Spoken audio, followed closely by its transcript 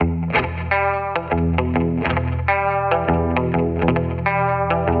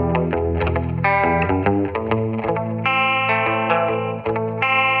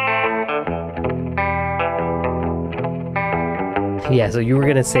so you were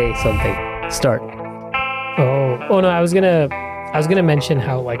gonna say something. Start. Oh no, I was gonna mention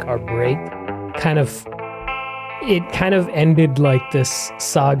how like our break kind of ended like this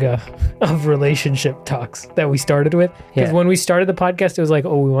saga of relationship talks that we started with. Because when we started the podcast, it was like,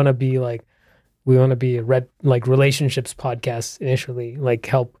 oh, we want to be a relationships podcast initially, like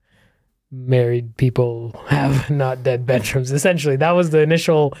help married people have not dead bedrooms. Essentially, that was the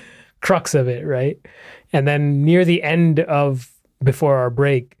initial crux of it, right? And then near the end of before our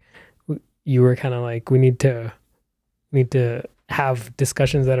break, you were kind of like, we need to have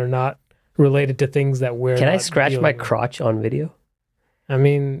discussions that are not related to things that we're. Can I scratch my crotch on video? I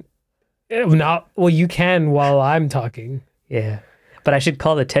mean, not well. You can while I'm talking. Yeah, but I should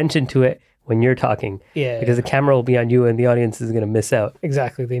call attention to it when you're talking. Yeah, because the camera will be on you and the audience is going to miss out.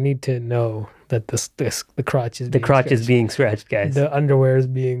 Exactly. They need to know that the crotch is being scratched, guys. The underwear is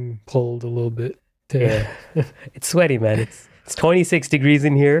being pulled a little bit. Yeah, it's sweaty, man. It's 26 degrees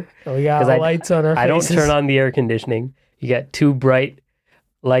in here. Oh, we got lights on our faces. I don't turn on the air conditioning. You got two bright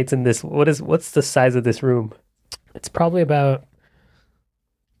lights in this. What's the size of this room? It's probably about,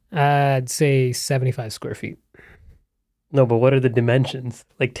 I'd say 75 square feet. No, but what are the dimensions?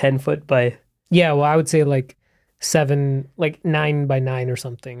 Like 10 foot by... Yeah, well, I would say like 9 by 9 or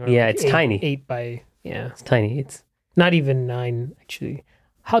something. Or yeah, like it's tiny. 8 by, yeah. It's tiny. It's not even 9, actually.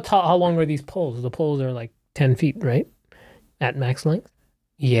 How long are these poles? The poles are like 10 feet, right? At max length?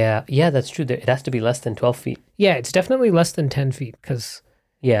 Yeah, that's true. It has to be less than 12 feet. Yeah, it's definitely less than 10 feet because...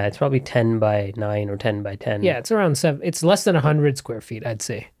 Yeah, it's probably 10 by 9 or 10 by 10. Yeah, it's around 7. It's less than 100 square feet, I'd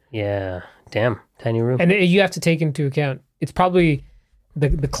say. Yeah, damn, tiny room. And you have to take into account, it's probably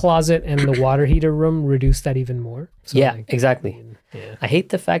the closet and the water heater room reduce that even more. So yeah, exactly. Yeah. I hate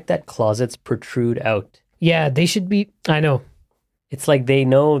the fact that closets protrude out. Yeah, they should be, I know. It's like they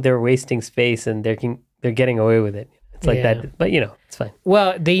know they're wasting space and they're getting away with it. It's like that, but it's fine.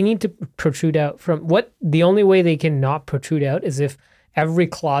 Well, they need to protrude out from the only way they can not protrude out is if every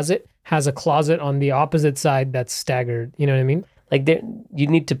closet has a closet on the opposite side that's staggered. You know what I mean? Like you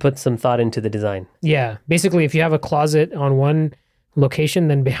need to put some thought into the design. Yeah. Basically, if you have a closet on one location,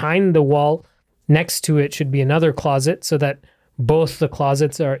 then behind the wall next to it should be another closet so that both the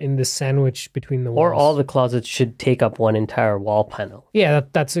closets are in the sandwich between the walls. Or all the closets should take up one entire wall panel. Yeah,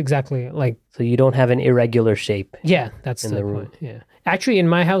 that's exactly like... So you don't have an irregular shape. Yeah, that's the room. Point. Yeah. Actually, in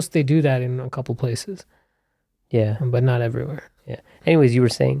my house, they do that in a couple places. Yeah. But not everywhere. Yeah. Anyways, you were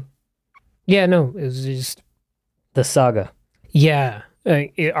saying? Yeah, no, it was just... The saga. Yeah.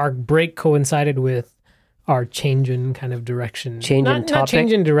 Our break coincided with our change in kind of direction. Not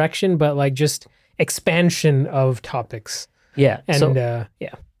change in direction, but like just expansion of topics. Yeah. And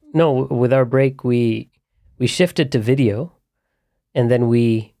yeah. No, with our break, we shifted to video and then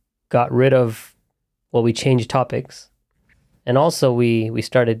we got rid of, we changed topics. And also we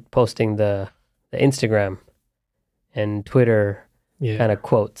started posting the Instagram and Twitter kind of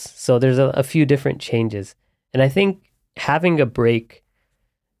quotes. So there's a few different changes. And I think having a break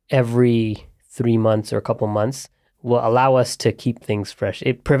every 3 months or a couple months will allow us to keep things fresh.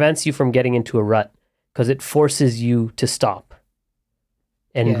 It prevents you from getting into a rut because it forces you to stop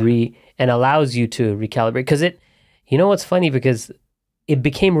and and allows you to recalibrate. Because what's funny, because it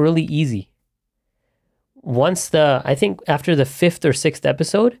became really easy. I think after the 5th or 6th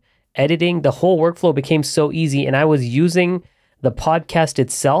episode, editing, the whole workflow became so easy. And I was using the podcast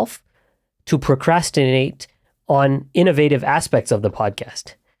itself to procrastinate on innovative aspects of the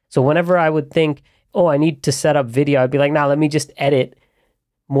podcast. So whenever I would think, I need to set up video, I'd be like, let me just edit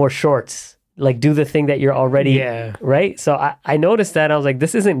more shorts. Like do the thing that you're already, right? So I noticed that. I was like,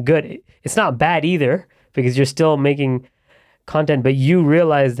 this isn't good. It's not bad either because you're still making content, but you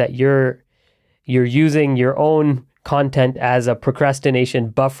realize that you're using your own content as a procrastination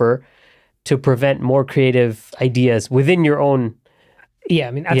buffer to prevent more creative ideas within your own. Yeah,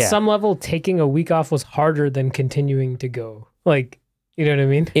 I mean, at some level, taking a week off was harder than continuing to go. Like, you know what I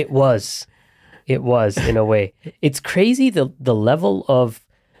mean? It was in a way. It's crazy the level of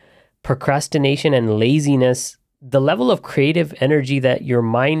procrastination and laziness, the level of creative energy that your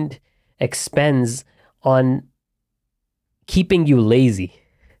mind expends on keeping you lazy.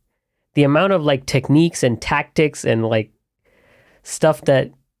 The amount of like techniques and tactics and like stuff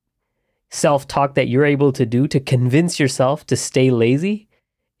that self-talk that you're able to do to convince yourself to stay lazy,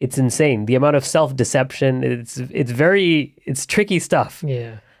 it's insane. The amount of self-deception, it's tricky stuff.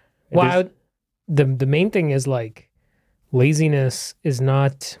 Yeah. Well, the main thing is like laziness is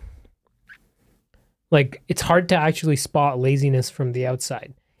not like, it's hard to actually spot laziness from the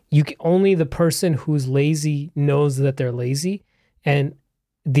outside. Only the person who's lazy knows that they're lazy, and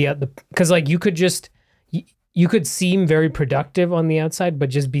because like you could just you could seem very productive on the outside, but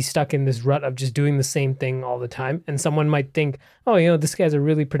just be stuck in this rut of just doing the same thing all the time. And someone might think, oh, this guy's a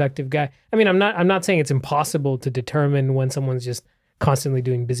really productive guy. I mean, I'm not saying it's impossible to determine when someone's just constantly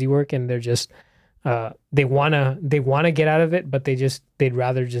doing busy work and they're just they wanna get out of it, but they'd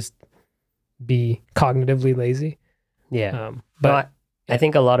rather just be cognitively lazy. Yeah. But I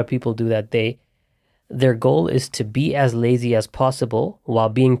think a lot of people do that. Their goal is to be as lazy as possible while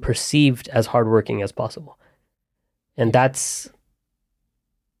being perceived as hardworking as possible. And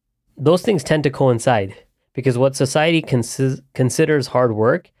those things tend to coincide, because what society considers hard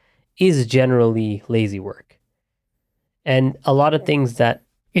work is generally lazy work. And a lot of things that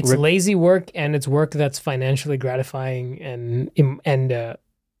it's lazy work, and it's work that's financially gratifying and emotion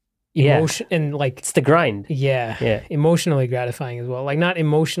and like it's the grind. Yeah. Emotionally gratifying as well. Like not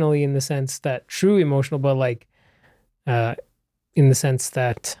emotionally in the sense that true emotional, but like in the sense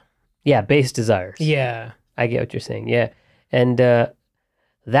that base desires. Yeah. I get what you're saying. Yeah. And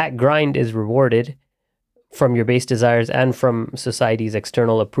that grind is rewarded from your base desires and from society's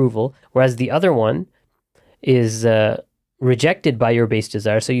external approval, whereas the other one is rejected by your base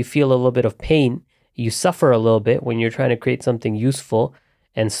desire. So you feel a little bit of pain. You suffer a little bit when you're trying to create something useful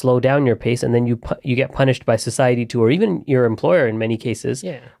and slow down your pace, and then you get punished by society too, or even your employer in many cases.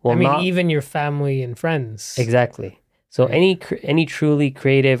 Yeah. Even your family and friends. Exactly. So any truly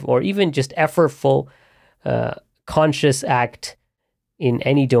creative or even just effortful conscious act in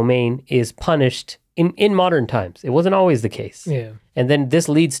any domain is punished in modern times. It wasn't always the case. Yeah. And then this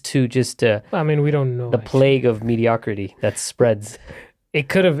leads to just we don't know the plague of mediocrity that spreads. It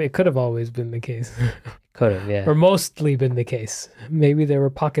could have always been the case. Could have, yeah. Or mostly been the case. Maybe there were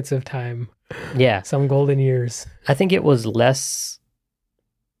pockets of time. Yeah. Some golden years. I think it was less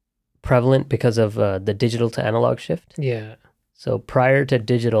prevalent because of the digital to analog shift. Yeah. So prior to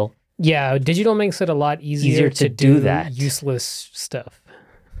digital. Yeah, digital makes it a lot easier to do that useless stuff.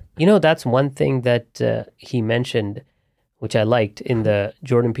 That's one thing that he mentioned, which I liked in the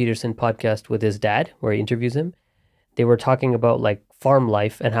Jordan Peterson podcast with his dad, where he interviews him. They were talking about like farm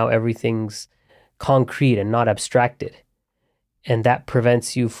life and how everything's concrete and not abstracted. And that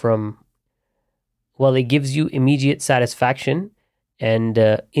prevents you from, it gives you immediate satisfaction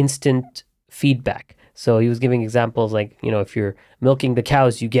and instant feedback. So he was giving examples like, if you're milking the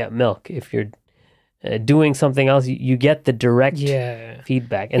cows, you get milk. If you're doing something else, you get the direct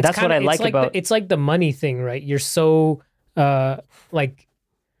feedback. And that's what I like about... It's like the money thing, right? You're so, you're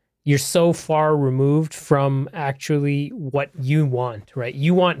so far removed from actually what you want, right?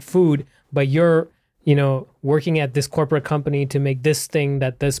 You want food, but you're, working at this corporate company to make this thing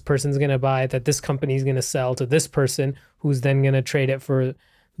that this person's going to buy, that this company's going to sell to this person, who's then going to trade it for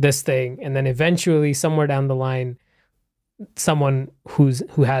this thing. And then eventually somewhere down the line, someone who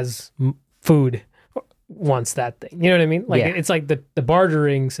has food wants that thing. You know what I mean? Like it's like the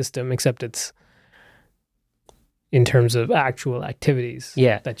bartering system, except it's in terms of actual activities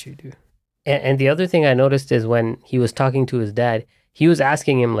that you do. And the other thing I noticed is when he was talking to his dad, he was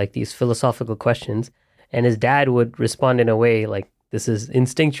asking him like these philosophical questions, and his dad would respond in a way like, this is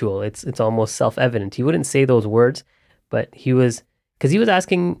instinctual. It's almost self-evident. He wouldn't say those words, but because he was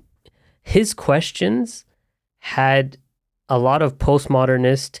asking, his questions had a lot of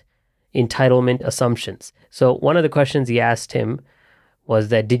postmodernist entitlement assumptions. So one of the questions he asked him was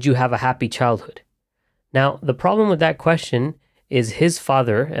that, did you have a happy childhood? Now, the problem with that question is his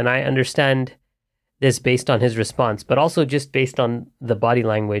father, and I understand this based on his response, but also just based on the body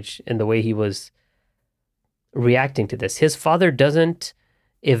language and the way he was reacting to this. His father doesn't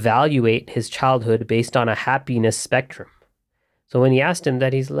evaluate his childhood based on a happiness spectrum. So when he asked him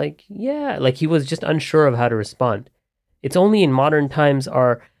that, he's like, like he was just unsure of how to respond. It's only in modern times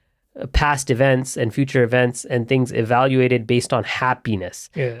are past events and future events and things evaluated based on happiness.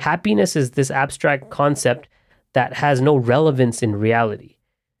 Yeah. Happiness is this abstract concept that has no relevance in reality.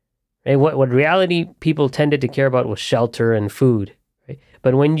 Right? What reality people tended to care about was shelter and food. Right?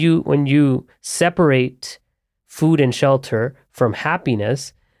 But when you separate food and shelter from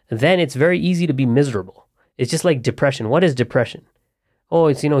happiness, then it's very easy to be miserable. It's just like depression. What is depression? Oh,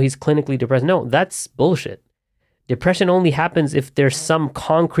 it's, he's clinically depressed. No, that's bullshit. Depression only happens if there's some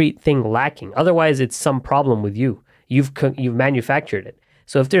concrete thing lacking. Otherwise, it's some problem with you. You've manufactured it.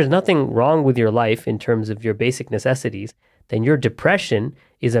 So if there's nothing wrong with your life in terms of your basic necessities, then your depression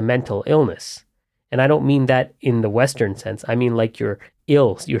is a mental illness. And I don't mean that in the Western sense. I mean like you're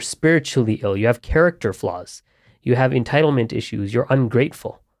ill, you're spiritually ill, you have character flaws, you have entitlement issues, you're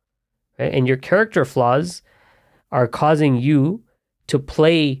ungrateful. Right? And your character flaws are causing you to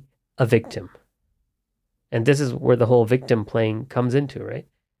play a victim. And this is where the whole victim playing comes into, right?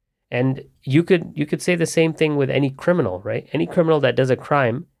 And you could say the same thing with any criminal, right? Any criminal that does a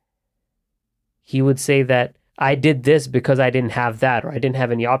crime, he would say that I did this because I didn't have that, or I didn't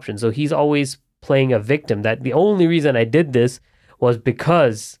have any options. So he's always playing a victim, that the only reason I did this was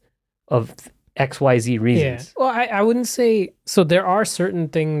because of XYZ reasons. Yeah. Well, I wouldn't say so. There are certain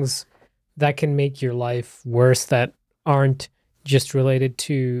things that can make your life worse that aren't just related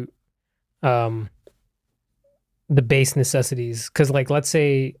to the base necessities. Because, like, let's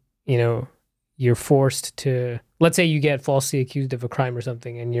say, you know, you're forced to, let's say you get falsely accused of a crime or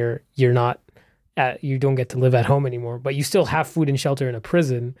something, and you're not you don't get to live at home anymore, but you still have food and shelter in a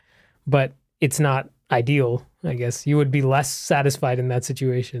prison, but it's not ideal. I guess you would be less satisfied in that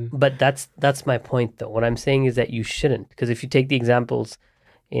situation. But that's my point, though. What I'm saying is that you shouldn't, because if you take the examples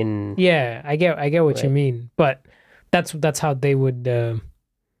in I get what right. you mean, but that's how they would.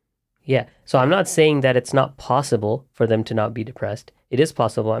 Yeah. So I'm not saying that it's not possible for them to not be depressed. It is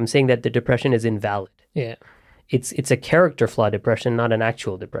possible. I'm saying that the depression is invalid. Yeah. It's a character flaw depression, not an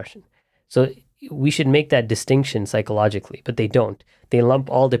actual depression. So we should make that distinction psychologically, but they don't. They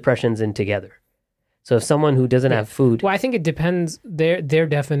lump all depressions in together. So if someone who doesn't have food... Well, I think it depends, their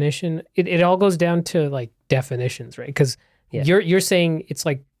definition, it all goes down to like definitions, right? Because you're saying it's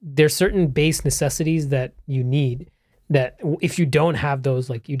like there's certain base necessities that you need that if you don't have those,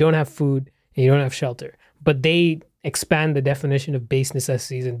 like you don't have food and you don't have shelter, but they expand the definition of base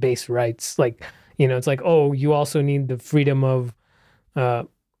necessities and base rights. Like, you know, it's like, oh, you also need the freedom of,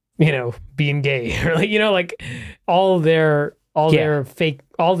 you know, being gay, or like, you know, like all their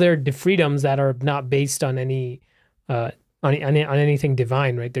freedoms that are not based on any on anything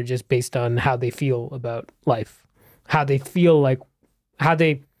divine, right? They're just based on how they feel about life, how they feel like how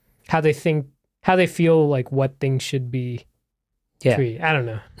they feel like what things should be treated. I don't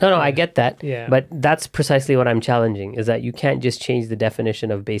know. No, I get that. Yeah. But that's precisely what I'm challenging, is that you can't just change the definition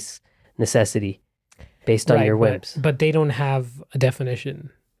of base necessity based on your whims. But they don't have a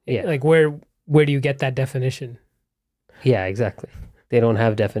definition. Yeah. Like where do you get that definition? Yeah, exactly. They don't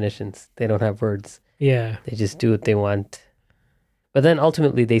have definitions. They don't have words. Yeah. They just do what they want. But then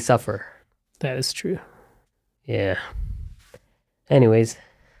ultimately they suffer. That is true. Yeah. Anyways,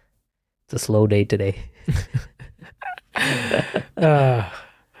 it's a slow day today. Are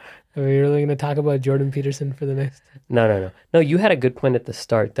we really going to talk about Jordan Peterson for the next? No. No, you had a good point at the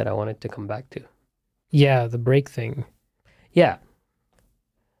start that I wanted to come back to. Yeah, the break thing. Yeah.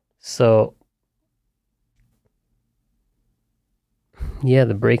 So, yeah,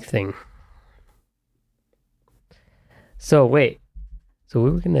 the break thing. So, wait.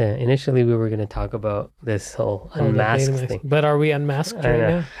 So initially we were gonna talk about this whole unmasked thing. But are we unmasked right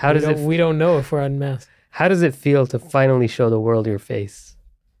now? How does we don't know if we're unmasked. How does it feel to finally show the world your face?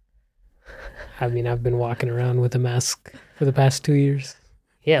 I mean, I've been walking around with a mask for the past 2 years.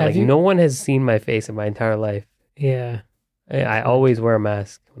 Yeah, like no one has seen my face in my entire life. Yeah. I always wear a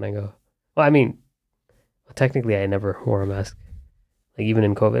mask when I go. Well, I mean, technically I never wore a mask. Like even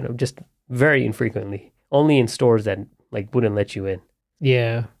in COVID, just very infrequently. Only in stores that like wouldn't let you in.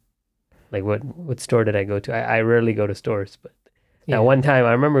 Yeah. Like what store did I go to? I rarely go to stores, but now one time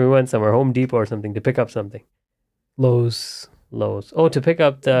I remember we went somewhere, Home Depot or something, to pick up something. Lowe's. Oh, to pick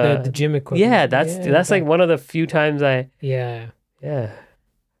up the gym equipment. Yeah, that's like one of the few times Yeah. Yeah.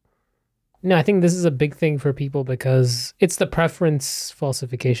 No, I think this is a big thing for people because it's the preference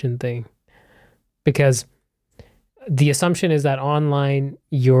falsification thing. Because the assumption is that online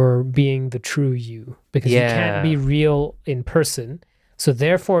you're being the true you because you can't be real in person. So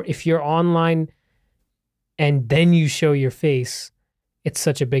therefore, if you're online and then you show your face, it's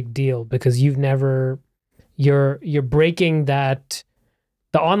such a big deal because you're breaking that.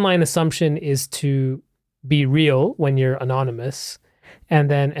 The online assumption is to be real when you're anonymous. And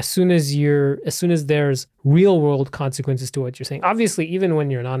then as soon as there's real world consequences to what you're saying, obviously, even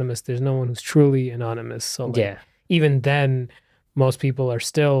when you're anonymous, there's no one who's truly anonymous. So even then, most people are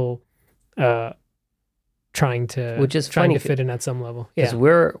still trying to fit in at some level. Because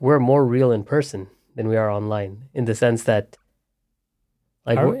we're more real in person than we are online, in the sense that,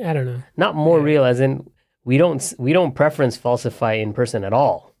 like, I don't know, not more real as in we don't preference falsify in person at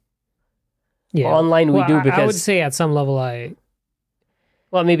all. Yeah, online we do because I would say at some level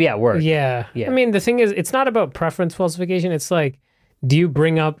well, maybe at work. Yeah. I mean, the thing is, it's not about preference falsification. It's like, do you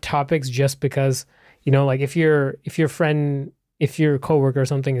bring up topics just because, you know, like if your coworker or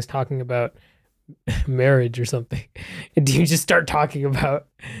something is talking about marriage or something, do you just start talking about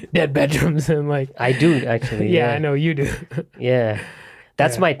dead bedrooms and like? I do actually. Yeah, I know you do. Yeah,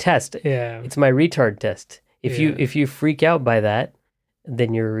 that's my test. Yeah, it's my retard test. If you freak out by that,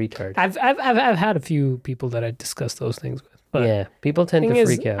 then you're a retard. I've had a few people that I discuss those things with. But yeah, people tend to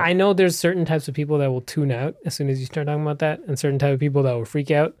freak out. I know there's certain types of people that will tune out as soon as you start talking about that, and certain type of people that will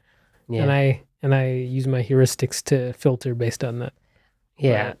freak out. Yeah. And I use my heuristics to filter based on that.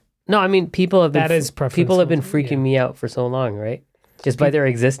 Yeah. Right. No, I mean, people have been That is preference people have been filter, freaking me out for so long, right? Just by their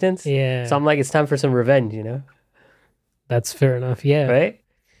existence. Yeah. So I'm like, it's time for some revenge, you know? That's fair enough. Yeah. Right?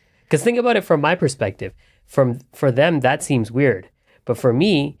 Because think about it from my perspective. For them, that seems weird. But for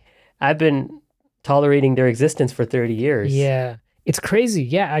me, I've been tolerating their existence for 30 years. Yeah. It's crazy.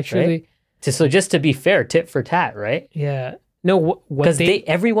 Yeah, actually. Right? So just to be fair, tit for tat, right? Yeah. No, because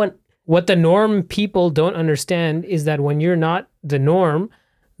everyone... What the norm people don't understand is that when you're not the norm,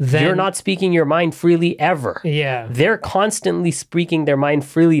 then you're not speaking your mind freely ever. Yeah. They're constantly speaking their mind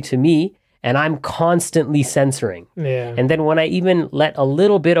freely to me, and I'm constantly censoring. Yeah. And then when I even let a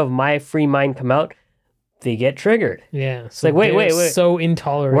little bit of my free mind come out, they get triggered. Yeah. It's like, wait. So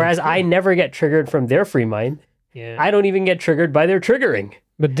intolerant. Whereas I never get triggered from their free mind. Yeah. I don't even get triggered by their triggering.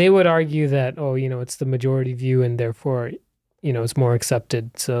 But they would argue that, it's the majority view and therefore, it's more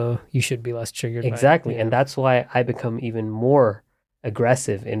accepted. So you should be less triggered. Exactly. By it. And that's why I become even more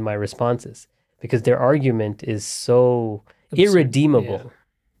aggressive in my responses, because their argument is so irredeemable,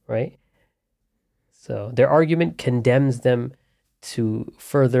 right? So their argument condemns them to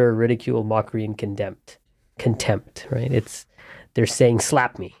further ridicule, mockery, and contempt, right? They're saying,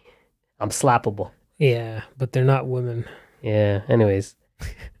 slap me. I'm slappable. Yeah, but they're not women. Yeah, anyways.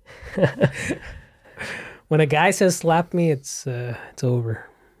 When a guy says slap me, it's over.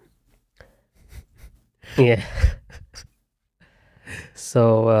 Yeah.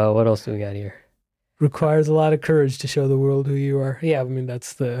 So what else do we got here? Requires a lot of courage to show the world who you are. Yeah, I mean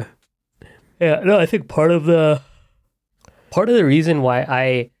that's the. Yeah, no, I think part of the reason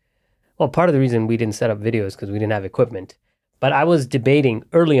part of the reason we didn't set up videos because we didn't have equipment. But I was debating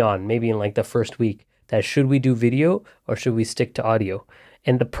early on, maybe in like the first week, that should we do video or should we stick to audio?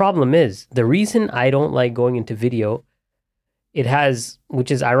 And the problem is, the reason I don't like going into video,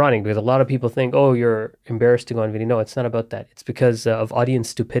 which is ironic because a lot of people think, oh, you're embarrassed to go on video. No, it's not about that. It's because of audience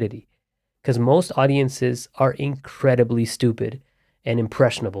stupidity. Because most audiences are incredibly stupid and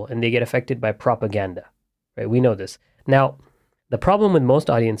impressionable, and they get affected by propaganda, right? We know this. Now, the problem with most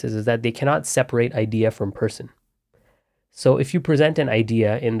audiences is that they cannot separate idea from person. So if you present an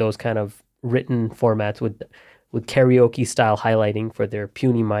idea in those kind of written formats with karaoke style highlighting for their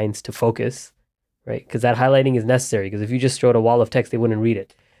puny minds to focus, right? Because that highlighting is necessary, because if you just showed a wall of text, they wouldn't read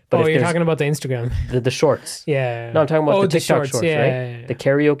it. But you're talking about the Instagram. The shorts. Yeah. No, I'm talking about the TikTok shorts, yeah, right? Yeah. The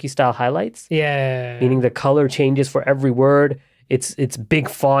karaoke style highlights. Yeah. Meaning the color changes for every word. It's big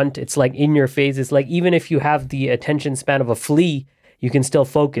font. It's like in your face. It's like even if you have the attention span of a flea, you can still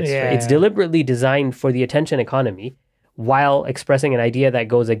focus. Yeah. Right? It's deliberately designed for the attention economy while expressing an idea that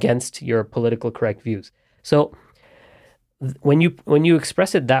goes against your political correct views. So when you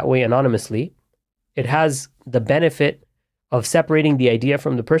express it that way anonymously, it has the benefit of separating the idea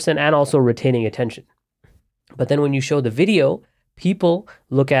from the person and also retaining attention. But then when you show the video, people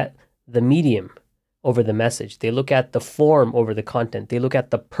look at the medium over the message. They look at the form over the content. They look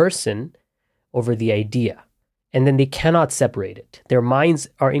at the person over the idea. And then they cannot separate it. Their minds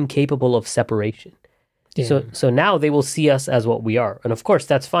are incapable of separation. Yeah. So now they will see us as what we are. And of course,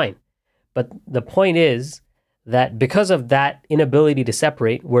 that's fine. But the point is that because of that inability to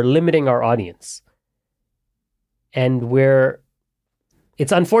separate, we're limiting our audience. And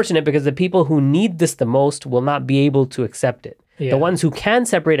it's unfortunate because the people who need this the most will not be able to accept it. Yeah. The ones who can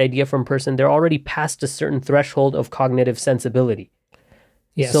separate idea from person, they're already past a certain threshold of cognitive sensibility.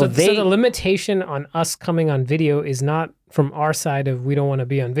 Yeah, so the limitation on us coming on video is not from our side of we don't want to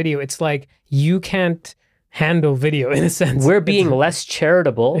be on video. It's like you can't handle video in a sense. We're being less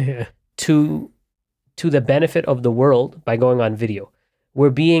charitable to the benefit of the world by going on video. We're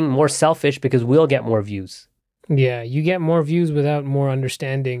being more selfish because we'll get more views. Yeah, you get more views without more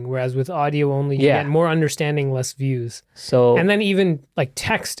understanding, whereas with audio only, you get more understanding, less views. And then even like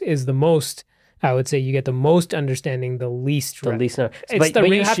text is the most, I would say you get the most understanding, the least. The least. It's the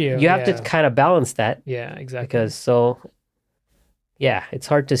ratio. You have to kind of balance that. Yeah, exactly. Because it's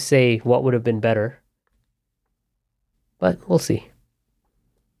hard to say what would have been better. But we'll see.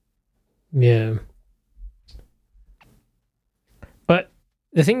 Yeah. But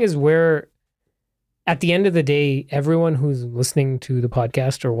the thing is at the end of the day, everyone who's listening to the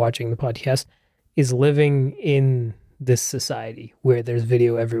podcast or watching the podcast is living in this society where there's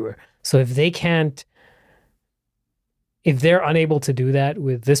video everywhere. So if they're unable to do that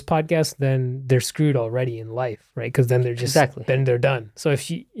with this podcast, then they're screwed already in life, right? Because then they're just, then they're done. So if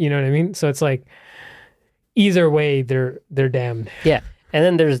you know what I mean? So it's like, either way, they're damned. Yeah. And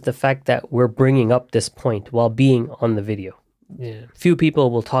then there's the fact that we're bringing up this point while being on the video. Yeah. Few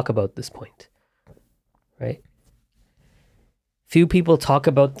people will talk about this point, right? Few people talk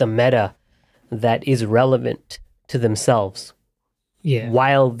about the meta that is relevant to themselves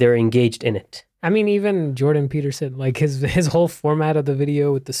while they're engaged in it. I mean, even Jordan Peterson, like his whole format of the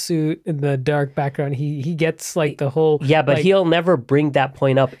video with the suit and the dark background, he gets like the whole... Yeah, but like, he'll never bring that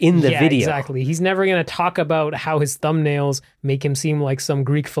point up in the video. Exactly. He's never going to talk about how his thumbnails make him seem like some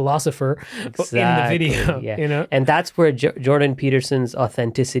Greek philosopher in the video. Yeah. You know? And that's where Jordan Peterson's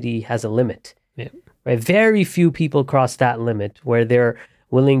authenticity has a limit. Yeah. Right? Very few people cross that limit where they're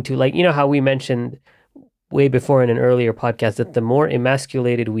willing to, like, you know how we mentioned way before in an earlier podcast that the more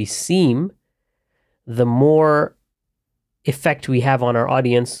emasculated we seem, the more effect we have on our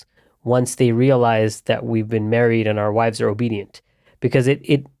audience once they realize that we've been married and our wives are obedient. Because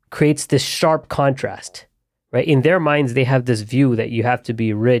it creates this sharp contrast, right? In their minds, they have this view that you have to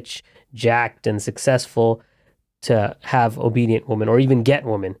be rich, jacked, and successful to have obedient women or even get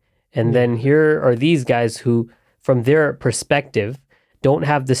women. And then here are these guys who, from their perspective, don't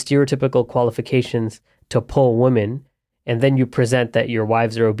have the stereotypical qualifications to pull women. And then you present that your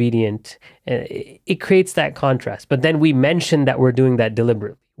wives are obedient. And it creates that contrast. But then we mention that we're doing that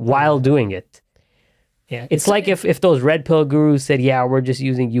deliberately while doing it. Yeah, it's like if those red pill gurus said, yeah, we're just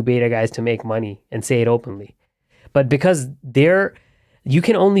using you beta guys to make money and say it openly. But because you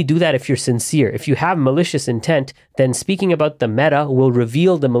can only do that if you're sincere. If you have malicious intent, then speaking about the meta will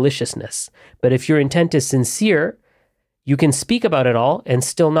reveal the maliciousness. But if your intent is sincere, you can speak about it all and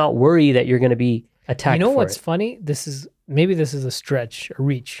still not worry that you're going to be attacked. You know what's funny? Maybe this is a stretch, a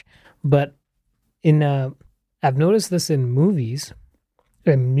reach, but I've noticed this in movies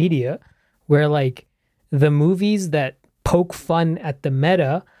and media where like the movies that poke fun at the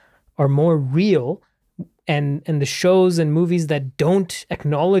meta are more real. And the shows and movies that don't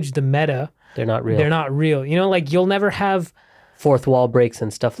acknowledge the meta, they're not real. They're not real. You know, like you'll never have fourth wall breaks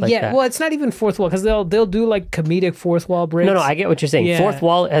and stuff like that. Yeah, well, it's not even fourth wall because they'll do like comedic fourth wall breaks. No, I get what you're saying. Yeah. Fourth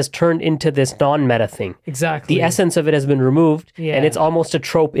wall has turned into this non-meta thing. Exactly. The essence of it has been removed, and it's almost a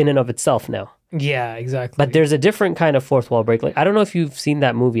trope in and of itself now. Yeah, exactly. But there's a different kind of fourth wall break. Like I don't know if you've seen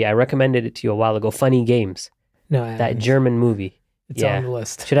that movie. I recommended it to you a while ago. Funny Games. No, I haven't. That German movie. It's on the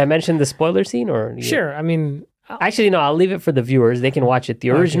list. Should I mention the spoiler scene or? Sure. I mean, actually, no. I'll leave it for the viewers. They can watch it. The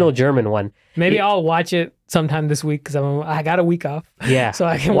original German one. Maybe I'll watch it sometime this week because I got a week off. Yeah. So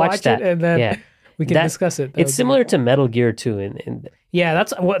I can watch it and then we can discuss it. It's similar to Metal Gear too. Yeah,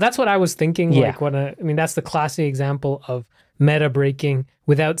 that's what I was thinking. Yeah. Like I mean, that's the classic example of meta breaking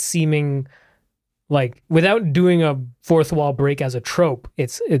without seeming like without doing a fourth wall break as a trope.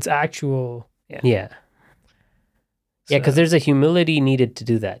 It's actual. Yeah. Yeah, because there's a humility needed to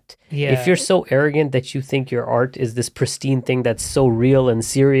do that. Yeah. If you're so arrogant that you think your art is this pristine thing that's so real and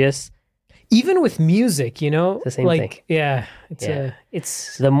serious. Even with music, you know? It's the same thing. Yeah.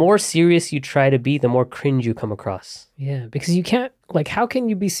 It's the more serious you try to be, the more cringe you come across. Yeah, because you can't, like, how can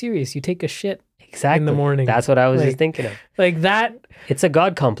you be serious? You take a shit in the morning. That's what I was just thinking of. Like that. It's a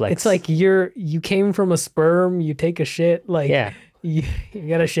God complex. It's like you came from a sperm, you take a shit, like... Yeah. You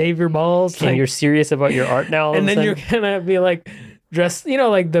gotta shave your balls. And you're serious about your art now. And then you're gonna be like dressed, you know,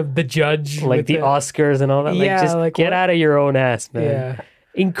 like the judge. Like the Oscars and all that. Yeah, like just get out of your own ass, man. Yeah.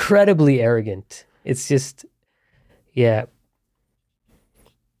 Incredibly arrogant. It's just, yeah.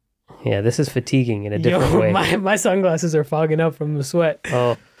 Yeah, this is fatiguing in a different way. My sunglasses are fogging up from the sweat.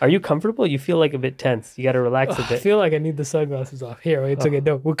 Oh, are you comfortable? You feel like a bit tense. You got to relax a bit. I feel like I need the sunglasses off. Here, wait, it's okay.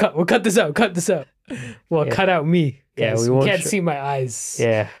 No, we'll cut this out. Cut this out. Well, cut out me. Yeah, we can't see my eyes.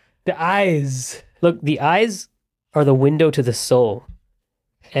 Yeah. The eyes. Look, the eyes are the window to the soul.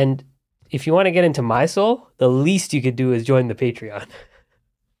 And if you want to get into my soul, the least you could do is join the Patreon.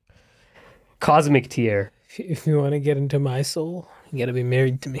 Cosmic tier. If you want to get into my soul, you got to be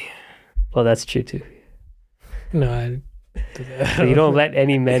married to me. Well, that's true too. No, So you don't let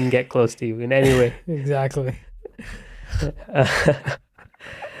any men get close to you in any way. Exactly.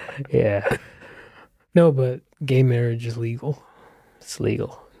 Yeah. No, but gay marriage is legal. It's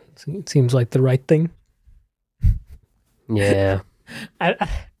legal. It seems like the right thing. Yeah.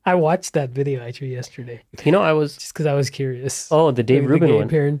 I watched that video actually yesterday. You know, I was... Just because I was curious. Oh, the Dave Rubin one.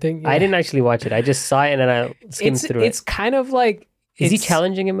 Parenting. Yeah. I didn't actually watch it. I just saw it and then I skimmed through it. It's kind of like... Is he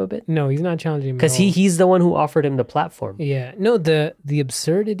challenging him a bit? No, he's not challenging him. Because he's the one who offered him the platform. Yeah. No, the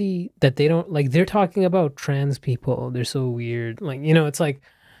absurdity that they don't... Like, they're talking about trans people. They're so weird. Like, you know, it's like...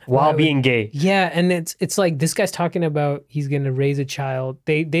 While being gay. Yeah, and it's like this guy's talking about he's going to raise a child.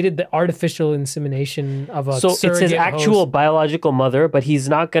 They did the artificial insemination of a surrogate. So it's his actual biological mother, but he's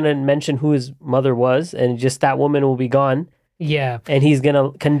not going to mention who his mother was, and just that woman will be gone. Yeah. And he's going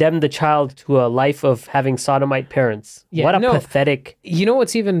to condemn the child to a life of having sodomite parents. Yeah, What a pathetic. You know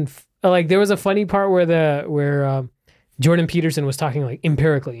what's even like there was a funny part where Jordan Peterson was talking like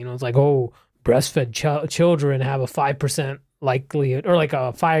empirically, you know, it's like, oh, breastfed children have a 5% likelihood or like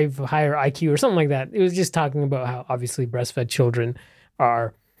a 5 higher IQ or something like that. It was just talking about how obviously breastfed children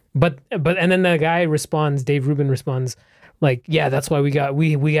are, but and then the guy responds, Dave Rubin responds like, yeah, that's why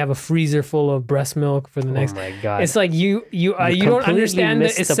we have a freezer full of breast milk for the next. Oh my God. It's like you don't understand the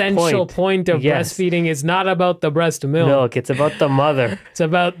essential point of breastfeeding. It's not about the breast milk. It's about the mother. It's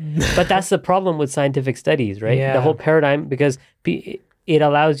about. But that's the problem with scientific studies, right? Yeah. The whole paradigm, because it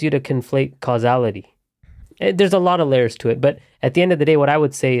allows you to conflate causality. There's a lot of layers to it, but at the end of the day, what I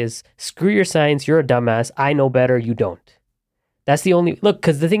would say is, screw your science. You're a dumbass. I know better. You don't. That's the only look.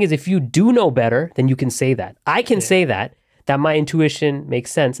 Because the thing is, if you do know better, then you can say that. I can say that my intuition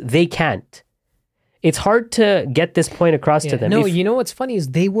makes sense. They can't. It's hard to get this point across to them. No, you know what's funny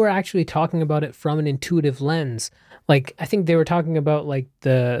is they were actually talking about it from an intuitive lens. Like I think they were talking about like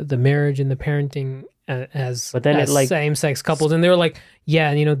the marriage and the parenting as same-sex couples, and they were like,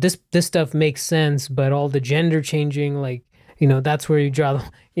 yeah, you know, this stuff makes sense, but all the gender changing, like, you know, that's where you draw.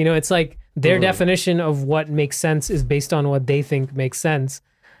 You know, it's like their definition of what makes sense is based on what they think makes sense,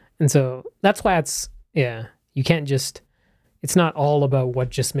 and so that's why you can't just. It's not all about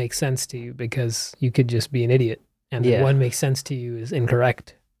what just makes sense to you, because you could just be an idiot and what makes sense to you is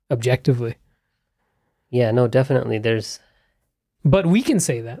incorrect objectively. Yeah, no, definitely. But we can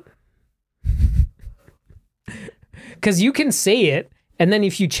say that. Because you can say it, and then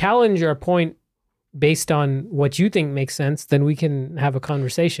if you challenge our point based on what you think makes sense, then we can have a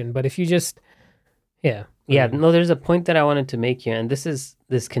conversation. But if you just, no, there's a point that I wanted to make here, and this is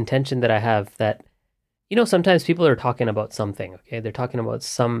this contention that I have that, you know, sometimes people are talking about something, okay? They're talking about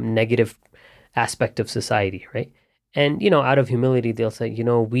some negative aspect of society, right? And, you know, out of humility, they'll say, you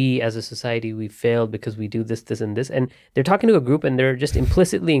know, we as a society, we failed because we do this, this, and this. And they're talking to a group and they're just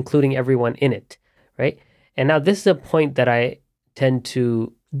implicitly including everyone in it, right? And now this is a point that I tend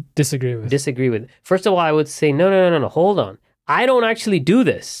to disagree with. First of all, I would say, no, hold on. I don't actually do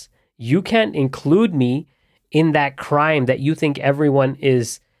this. You can't include me in that crime that you think everyone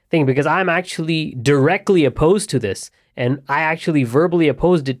is thing, because I'm actually directly opposed to this, and I actually verbally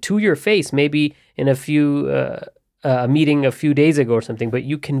opposed it to your face, maybe in a meeting a few days ago or something, but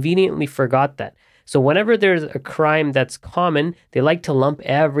you conveniently forgot that. So whenever there's a crime that's common, they like to lump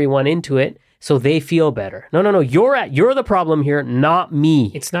everyone into it so they feel better. No, you're the problem here, not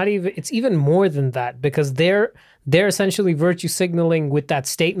me. It's even more than that, because they're essentially virtue signaling with that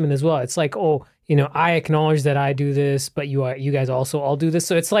statement as well. It's like, oh, you know, I acknowledge that I do this, but you guys also all do this.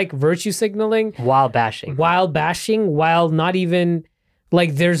 So it's like virtue signaling while bashing, while not even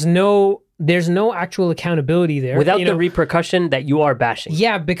like there's no actual accountability there without the repercussion that you are bashing.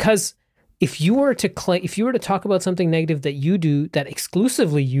 Yeah, because if you were to talk about something negative that you do, that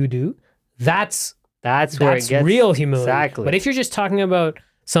exclusively you do, that's where it gets real humility. Exactly. But if you're just talking about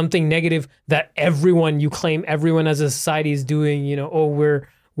something negative that you claim everyone as a society is doing, you know, oh,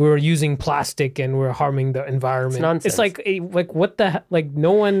 we're using plastic and we're harming the environment. It's nonsense. It's like what the like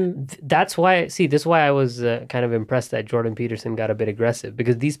no one. That's why. See, this is why I was kind of impressed that Jordan Peterson got a bit aggressive,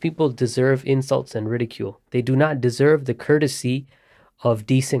 because these people deserve insults and ridicule. They do not deserve the courtesy of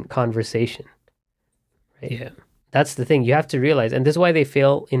decent conversation. Right? Yeah, that's the thing you have to realize, and this is why they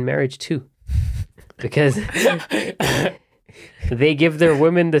fail in marriage too, because they give their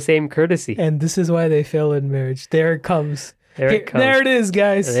women the same courtesy. And this is why they fail in marriage. There it comes. There it is,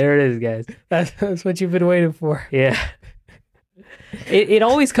 guys. That's what you've been waiting for. Yeah. It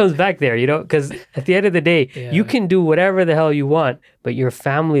always comes back there, you know, because at the end of the day, you can do whatever the hell you want, but your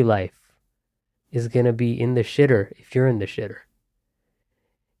family life is going to be in the shitter if you're in the shitter.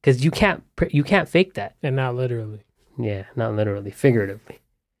 Because you can't fake that. And not literally. Yeah, not literally, figuratively.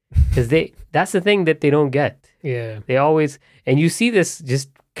 Because that's the thing that they don't get. Yeah. They always, and you see this just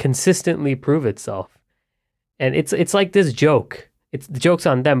consistently prove itself. And it's like this joke. The joke's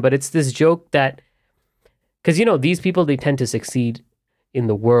on them, but it's this joke that, because, you know, these people, they tend to succeed in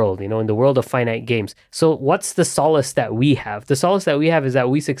the world, you know, in the world of finite games. So what's the solace that we have? The solace that we have is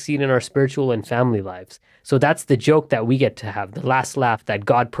that we succeed in our spiritual and family lives. So that's the joke that we get to have, the last laugh that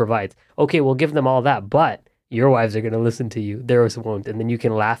God provides. Okay, we'll give them all that, but your wives are going to listen to you. Theirs won't. And then you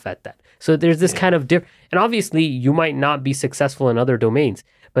can laugh at that. So there's this kind of and obviously you might not be successful in other domains,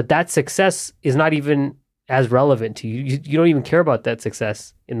 but that success is not even as relevant to you. You don't even care about that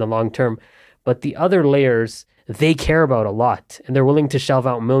success in the long term. But the other layers, they care about a lot, and they're willing to shell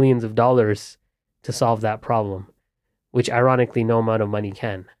out millions of dollars to solve that problem, which ironically no amount of money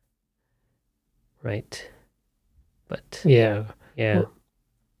can. Right? But Yeah. yeah, Well,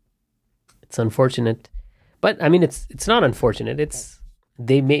 it's unfortunate. But I mean, it's not unfortunate. It's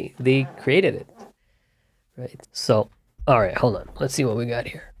they created it, right? So, all right, hold on. Let's see what we got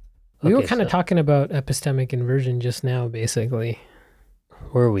here. we were Okay, kind of so talking about epistemic inversion just now, basically.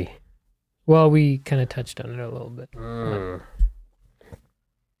 where are we? Well, we kind of touched on it a little bit. Mm.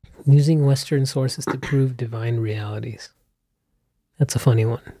 Using Western sources to prove divine realities. That's a funny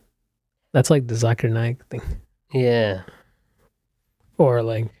one. That's like the Zakir Naik thing. Yeah. Or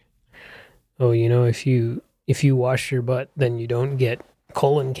like, oh, if you wash your butt, then you don't get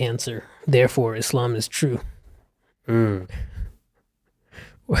colon cancer. Therefore, Islam is true. Mm.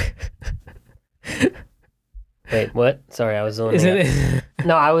 Wait, what? Sorry, I was zoning Isn't out. it?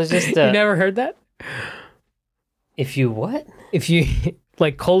 No, I was just. You never heard that? If you what? If you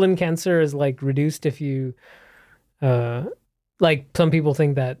like colon cancer is like reduced if you, like some people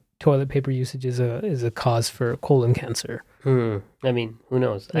think that toilet paper usage is a cause for colon cancer. I mean, who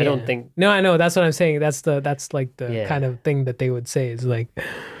knows? I don't think. No, I know. That's what I'm saying. That's like the Yeah. kind of thing that they would say is like,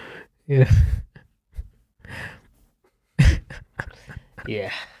 you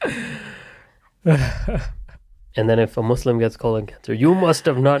Yeah. And then if a Muslim gets colon cancer, you must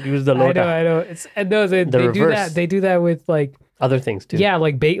have not used the lota. I know. They do reverse. that. They do that with like Other things too. yeah,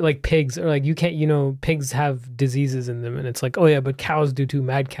 like pigs or like you can't. Pigs have diseases in them, and it's like, oh yeah, but cows do too.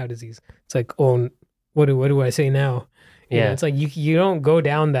 Mad cow disease. It's like, oh, what do I say now? Yeah. It's like you don't go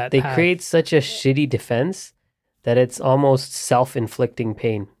down that. They path. create such a shitty defense that it's almost self-inflicting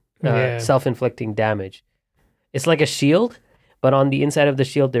pain, self-inflicting damage. It's like a shield, but on the inside of the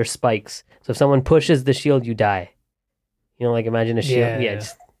shield there's spikes. So if someone pushes the shield, you die. Like imagine a shield. Yeah,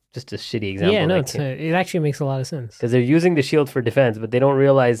 just a shitty example. Yeah, no, it actually makes a lot of sense. Because they're using the shield for defense, but they don't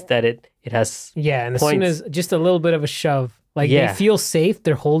realize that it has and points. as soon as just a little bit of a shove, like they feel safe,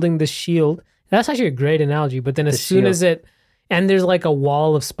 they're holding the shield. That's actually a great analogy. But then as soon as and there's like a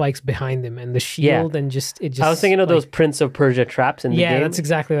wall of spikes behind them, and the shield, and it just. I was thinking of those Prince of Persia traps in the game. Yeah, that's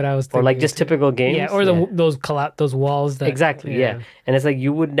exactly what I was thinking. Or like just typical games. Yeah, or those walls that. Exactly. Yeah, and it's like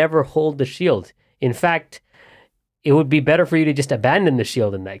you would never hold the shield. In fact, it would be better for you to just abandon the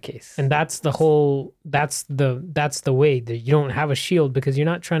shield in that case. And that's the way that you don't have a shield because you're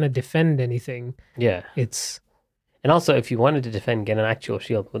not trying to defend anything. Yeah. And also if you wanted to defend, get an actual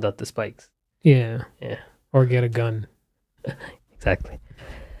shield without the spikes. Yeah. Yeah. Or get a gun. Exactly.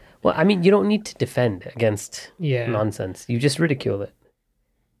 Well, I mean, you don't need to defend against nonsense. You just ridicule it.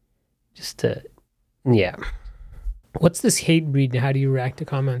 What's this hate breed? How do you react to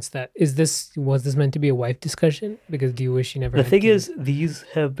comments that was this meant to be a wife discussion? Because do you wish you never The thing is, these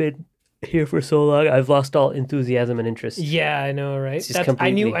have been here for so long, I've lost all enthusiasm and interest. Yeah, I know, right? I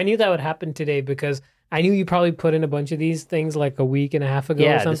knew that would happen today because I knew you probably put in a bunch of these things like a week and a half ago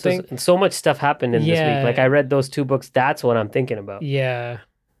or something. So much stuff happened in this week. Like I read those 2 books. That's what I'm thinking about. Yeah.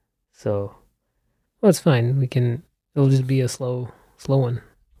 So. Well, it's fine. It'll just be a slow one.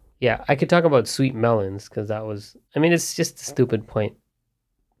 Yeah, I could talk about sweet melons because it's just a stupid point.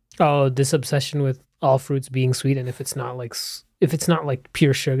 Oh, this obsession with all fruits being sweet, and if it's not like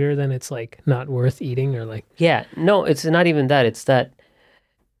pure sugar, then it's like not worth eating or like. Yeah, no, it's not even that. It's that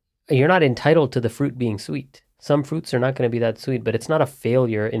you're not entitled to the fruit being sweet. Some fruits are not going to be that sweet, but it's not a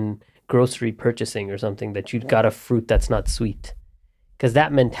failure in grocery purchasing or something that you got a fruit that's not sweet. Because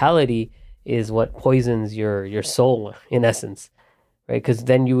that mentality is what poisons your soul in essence. Right, because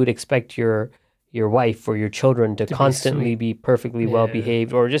then you would expect your wife or your children to constantly be perfectly well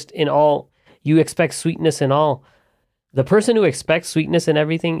behaved, or just in all, you expect sweetness in all. The person who expects sweetness in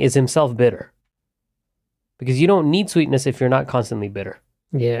everything is himself bitter, because you don't need sweetness if you're not constantly bitter.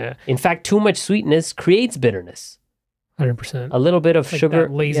 Yeah. In fact, too much sweetness creates bitterness. 100%. A little bit of like sugar,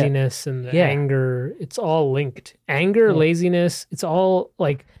 that laziness, and the anger. It's all linked. Anger, laziness. It's all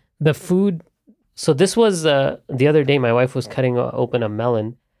like the food. So this was the other day, my wife was cutting open a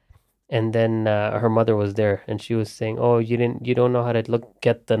melon, and then her mother was there, and she was saying, "Oh, you don't know how to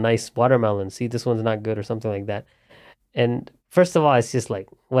get the nice watermelon. See, this one's not good," or something like that. And first of all, it's just like,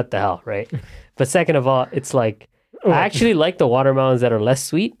 what the hell, right? But second of all, it's like, I actually like the watermelons that are less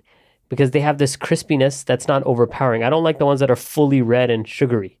sweet because they have this crispiness that's not overpowering. I don't like the ones that are fully red and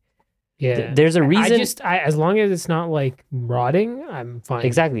sugary. Yeah, there's a reason. As long as it's not like rotting, I'm fine.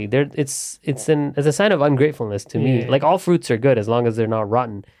 Exactly. It's a sign of ungratefulness to me. Like all fruits are good as long as they're not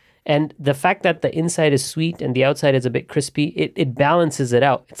rotten. And the fact that the inside is sweet and the outside is a bit crispy, it balances it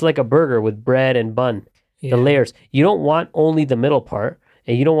out. It's like a burger with bread and bun, the layers. You don't want only the middle part,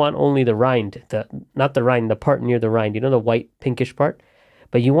 and you don't want only the rind, the part near the rind, the white pinkish part,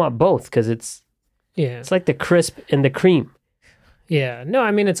 but you want both because it's like the crisp and the cream. Yeah. No,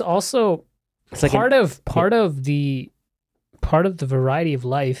 I mean, it's also It's like part of the variety of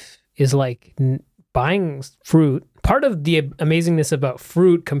life is like buying fruit. Part of the amazingness about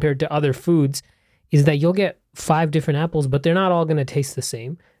fruit compared to other foods is that you'll get 5 different apples, but they're not all going to taste the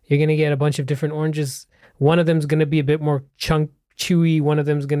same. You're going to get a bunch of different oranges. One of them's going to be a bit more chewy. One of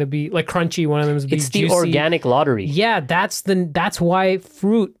them's going to be like crunchy. One of them's be juicy. It's the organic lottery. Yeah, that's why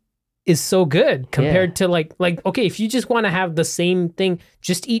fruit is so good compared to like okay, if you just want to have the same thing,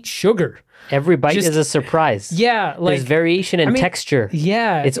 just eat sugar. Every bite is a surprise. Yeah, like there's variation in texture.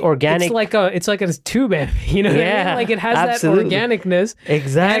 Yeah, it's organic. It's like a tube, you know what I mean? Like it has absolutely. that organicness.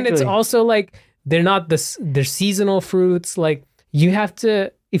 Exactly. And it's also like they're seasonal fruits. Like you have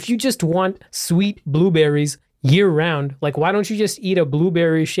to, if you just want sweet blueberries year round, like why don't you just eat a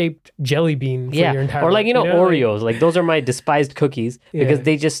blueberry shaped jelly bean for your entire or like life, Oreos, like those are my despised cookies because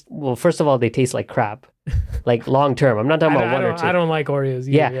they just, well, first of all, they taste like crap, like long term. I'm not talking about one or two. I don't like Oreos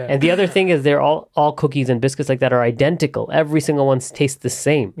either, yeah, and the other thing is they're all cookies and biscuits like that are identical. Every single one tastes the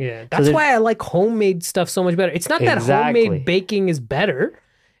same. Yeah, that's why I like homemade stuff so much better. It's not that homemade baking is better,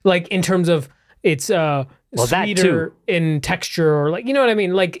 like in terms of it's sweeter in texture, or like, you know what I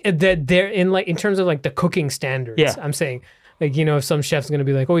mean, like that they're in, like in terms of like the cooking standards. I'm saying, like, you know, if some chef's gonna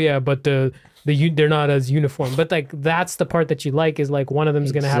be like, oh yeah, but they're not as uniform, but like that's the part that you like, is like one of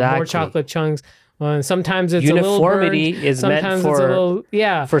them's gonna have more chocolate chunks. Sometimes it's uniformity a little burnt, is meant sometimes for it's a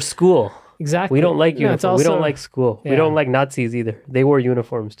little, for school. Exactly. We don't like uniform. We don't like school. Yeah. We don't like Nazis either. They wore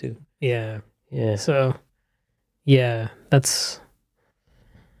uniforms too. Yeah. So that's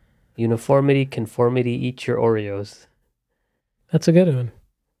uniformity, conformity, eat your Oreos. That's a good one.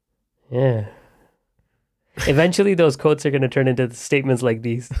 Yeah. Eventually those quotes are going to turn into statements like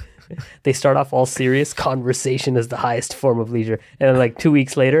these. They start off all serious. Conversation is the highest form of leisure. And then like 2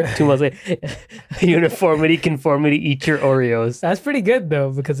 weeks later, 2 months later, uniformity, conformity, eat your Oreos. That's pretty good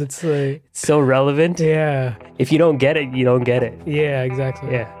though, because it's like... It's so relevant. Yeah. If you don't get it, you don't get it. Yeah,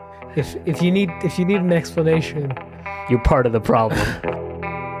 exactly. Yeah. If you need an explanation, you're part of the problem.